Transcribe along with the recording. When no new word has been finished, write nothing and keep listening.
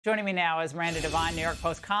Joining me now is Miranda Devine, New York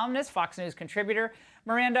Post columnist, Fox News contributor.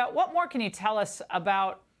 Miranda, what more can you tell us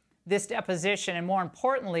about this deposition? And more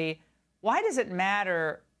importantly, why does it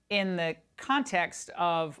matter in the context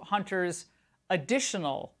of Hunter's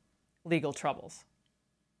additional legal troubles?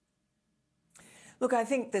 Look, I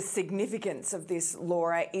think the significance of this,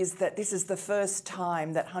 Laura, is that this is the first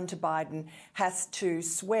time that Hunter Biden has to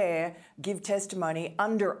swear, give testimony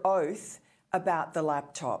under oath about the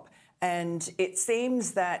laptop. And it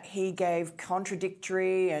seems that he gave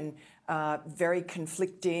contradictory and very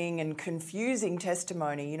conflicting and confusing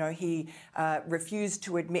testimony. You know, he refused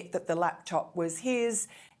to admit that the laptop was his,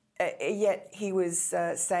 yet he was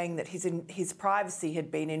saying that his privacy had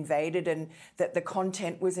been invaded and that the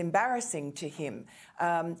content was embarrassing to him.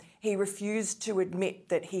 He refused to admit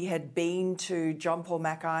that he had been to John Paul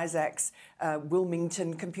MacIsaac's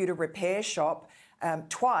Wilmington computer repair shop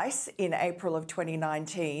twice in April of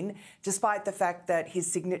 2019, despite the fact that his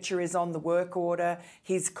signature is on the work order,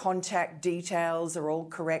 his contact details are all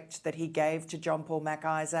correct that he gave to John Paul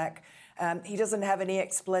MacIsaac. He doesn't have any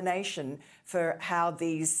explanation for how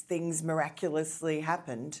these things miraculously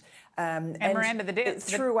happened. And Miranda,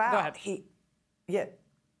 throughout,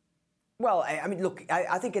 Well, I mean, look,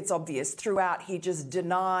 I think it's obvious. Throughout, he just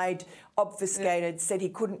denied, obfuscated, said he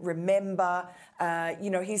couldn't remember.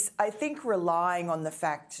 You know, he's, I think, relying on the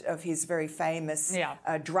fact of his very famous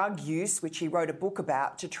drug use, which he wrote a book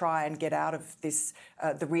about, to try and get out of this,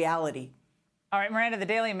 the reality. All right, Miranda, the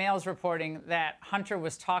Daily Mail is reporting that Hunter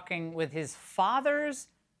was talking with his father's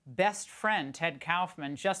best friend, Ted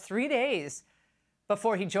Kaufman, just 3 days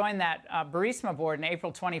before he joined that Burisma board in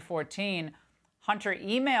April 2014. Hunter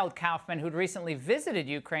emailed Kaufman, who'd recently visited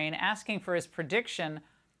Ukraine, asking for his prediction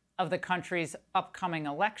of the country's upcoming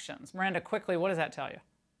elections. Miranda, quickly, what does that tell you?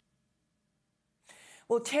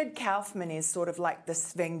 Well, Ted Kaufman is sort of like the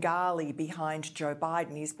Svengali behind Joe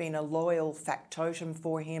Biden. He's been a loyal factotum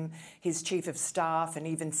for him, his chief of staff, and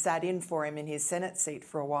even sat in for him in his Senate seat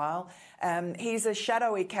for a while. He's a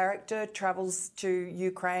shadowy character, travels to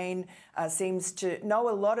Ukraine, seems to know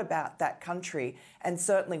a lot about that country, and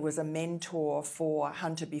certainly was a mentor for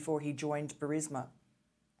Hunter before he joined Burisma.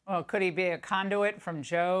 Well, could he be a conduit from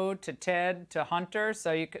Joe to Ted to Hunter?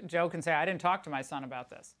 So Joe can say, I didn't talk to my son about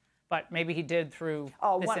this. But maybe he did through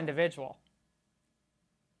this individual.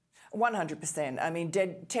 100%. I mean,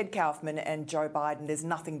 Ted Kaufman and Joe Biden, there's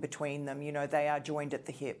nothing between them. You know, they are joined at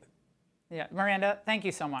the hip. Yeah. Miranda, thank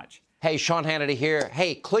you so much. Hey, Sean Hannity here.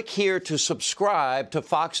 Hey, click here to subscribe to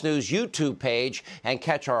Fox News YouTube page and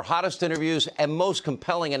catch our hottest interviews and most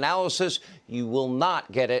compelling analysis. You will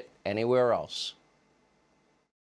not get it anywhere else.